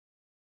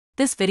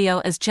This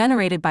video is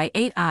generated by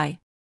AI.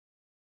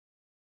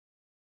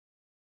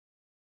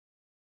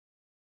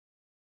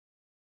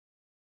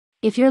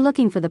 If you're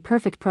looking for the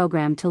perfect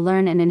program to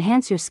learn and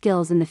enhance your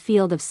skills in the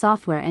field of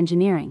software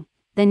engineering,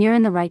 then you're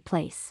in the right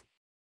place.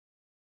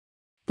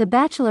 The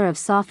Bachelor of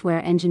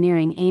Software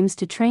Engineering aims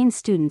to train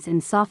students in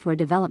software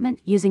development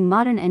using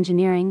modern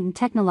engineering and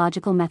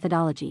technological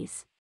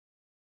methodologies.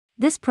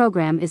 This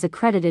program is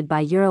accredited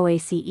by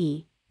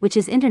EUR-ACE, which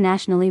is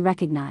internationally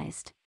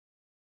recognized.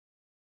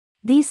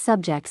 These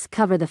subjects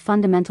cover the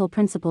fundamental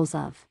principles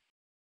of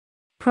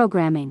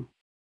programming,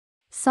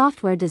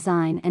 software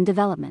design and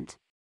development,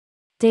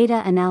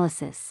 data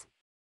analysis,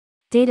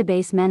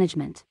 database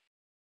management,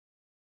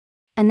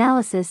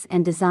 analysis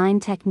and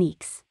design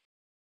techniques,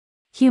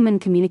 human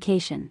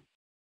communication,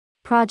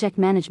 project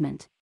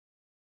management,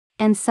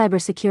 and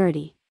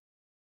cybersecurity.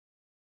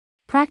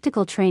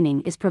 Practical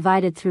training is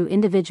provided through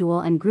individual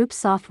and group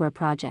software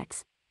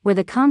projects, where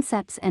the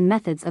concepts and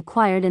methods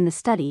acquired in the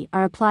study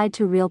are applied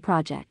to real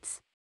projects.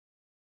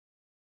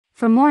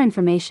 For more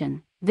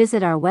information,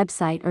 visit our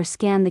website or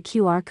scan the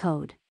QR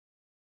code.